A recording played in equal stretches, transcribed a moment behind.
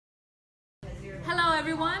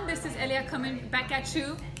everyone, this is Elia coming back at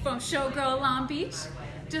you from ShowGrow Long Beach.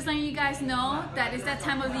 Just letting you guys know that it's that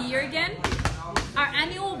time of the year again. Our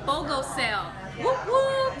annual BOGO sale. Whoop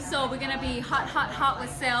whoop! So we're gonna be hot with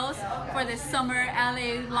sales for this summer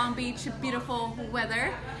LA Long Beach beautiful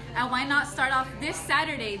weather. And why not start off this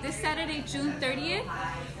Saturday, June 30th,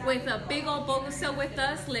 with a big old BOGO sale with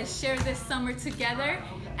us. Let's share this summer together.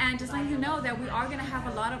 And just letting you know that we are going to have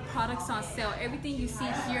a lot of products on sale. Everything you see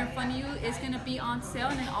here in front of you is going to be on sale,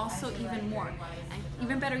 and then also even more. And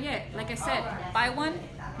even better yet, like I said, buy one,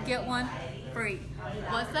 get one free.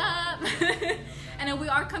 What's up? And then we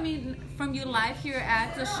are coming from you live here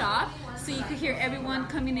at the shop, so you can hear everyone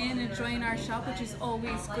coming in and enjoying our shop, which is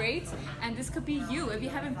always great. And this could be you. If you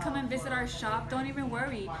haven't come and visit our shop, don't even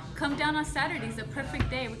worry. Come down on Saturday. It's a perfect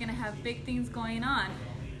day. We're going to have big things going on.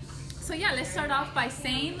 So yeah, let's start off by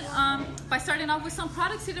starting off with some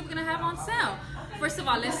products here that we're gonna have on sale. First of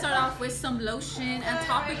all, let's start off with some lotion and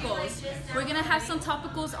topicals. We're gonna have some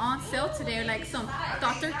topicals on sale today, like some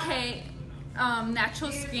Dr. K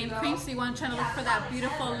natural skin cream. So you want to try to look for that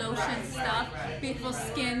beautiful lotion stuff, beautiful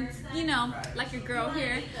skin, you know, like your girl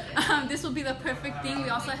here. This will be the perfect thing. We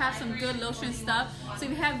also have some good lotion stuff. So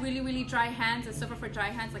if you have really dry hands and suffer for dry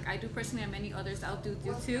hands, like I do personally, and many others out do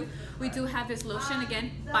too, we do have this lotion.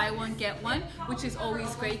 Again, buy one get one, which is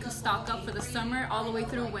always great. You can stock up for the summer all the way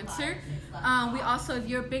through winter. We also, if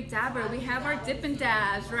you're a big dabber, we have our dip and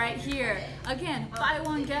dabs right here. Again, buy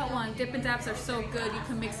one get one. Dip and dabs are so good. You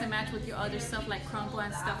can mix and match with your other stuff like crumble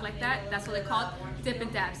and stuff like that. That's what they're called, dip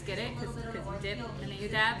and dabs. Get it? Because you dip and then you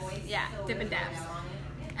dab. Yeah, dip and dabs.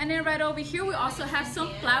 And then right over here, we also have some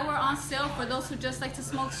flour on sale for those who just like to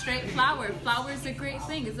smoke straight flour. Flour is a great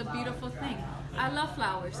thing. It's a beautiful thing. I love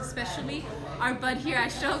flowers, especially our bud here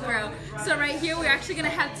at ShowGrow. So right here, we're actually gonna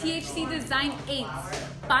have THC Design 8s.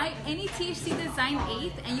 Buy any THC Design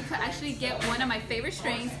 8 and you can actually get one of my favorite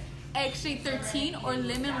strains, X-Shade 13 or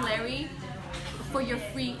Lemon Larry, for your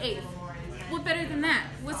free 8th. What better than that?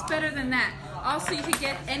 What's better than that? Also, you could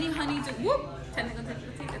get any honeydew, technical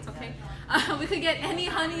difficulty, that's okay. We could get any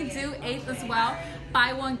honeydew 8th as well.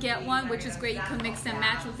 Buy one, get one, which is great. You can mix and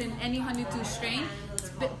match within any honeydew strain,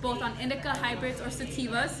 both on indica, hybrids, or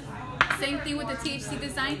sativas. Same thing with the THC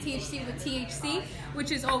Design, THC with THC,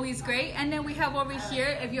 which is always great. And then we have over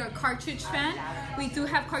here, if you're a cartridge fan, we do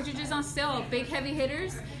have cartridges on sale, big heavy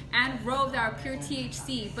hitters and Rove that are pure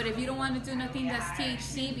THC. But if you don't want to do nothing that's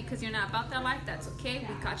THC because you're not about that life, that's okay.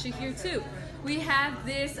 We got you here too. We have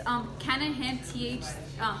this Canna Hemp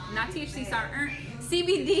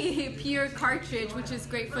CBD pure cartridge, which is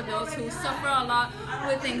great for those who suffer a lot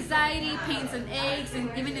with anxiety, pains and aches,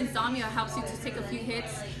 and even insomnia. Helps you to take a few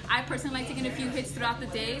hits. I personally like taking a few hits throughout the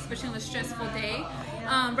day, especially on a stressful day.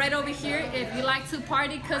 Right over here, if you like to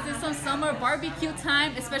party because it's some summer barbecue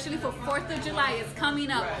time, especially for 4th of July, it's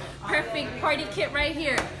coming up. Perfect party kit right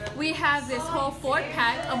here. We have this whole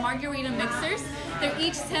 4-pack of margarita mixers. They're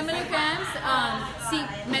each 10 milligrams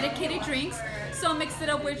medicated drinks. So mix it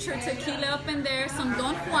up with your tequila up in there, some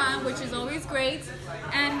Don Juan, which is always great.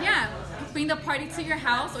 And yeah, bring the party to your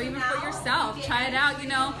house or even for yourself. Try it out, you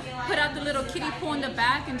know, put out the little kiddie pool in the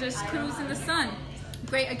back and just cruise in the sun.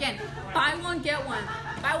 Great. Again, buy one, get one.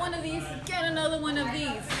 Buy one of these, get another one of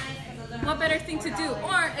these. What better thing to do?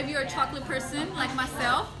 Or if you're a chocolate person like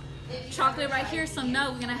myself, chocolate right here, some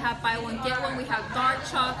nut. We're gonna have buy one get one. We have dark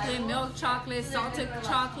chocolate, milk chocolate, salted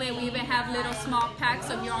chocolate. We even have little small packs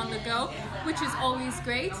if you're on the go, which is always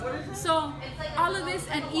great. So all of this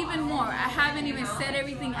and even more. I haven't even said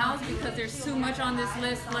everything else because there's too much on this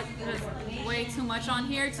list. Look, there's way too much on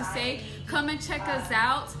here to say. Come and check us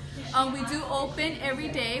out. We do open every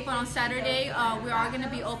day, but on Saturday we are going to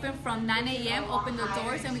be open from 9 a.m. open the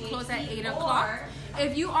doors, and we close at 8 o'clock.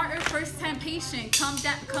 If you are a first-time patient,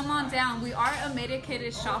 come on down. We are a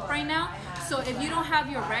medicated shop right now, so if you don't have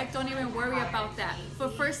your rec, don't even worry about that. For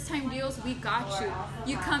first-time deals, we got you.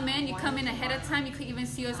 You come in ahead of time. You could even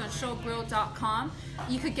see us on ShowGrow.com.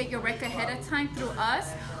 You could get your rec ahead of time through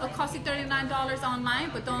us. It'll cost you $39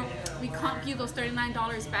 online, but we comp you those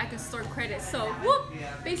 $39 back in store credit. So, whoop!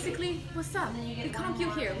 Basically, what's up? We comp you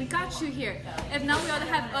here. We got you here. If not,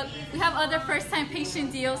 we have other first-time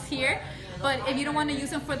patient deals here. But if you don't want to use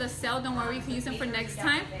them for the sale, don't worry, you can use them for next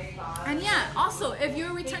time. And yeah, also, if you're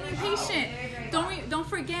a returning patient, don't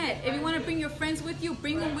forget, if you want to bring your friends with you,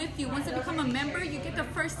 bring them with you. Once they become a member, you get the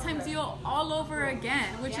first time deal all over again,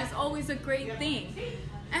 which is always a great thing.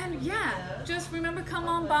 And yeah, just remember, come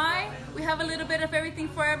on by. We have a little bit of everything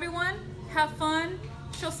for everyone. Have fun,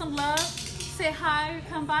 show some love, say hi,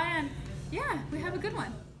 come by, and yeah, we have a good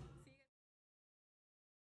one.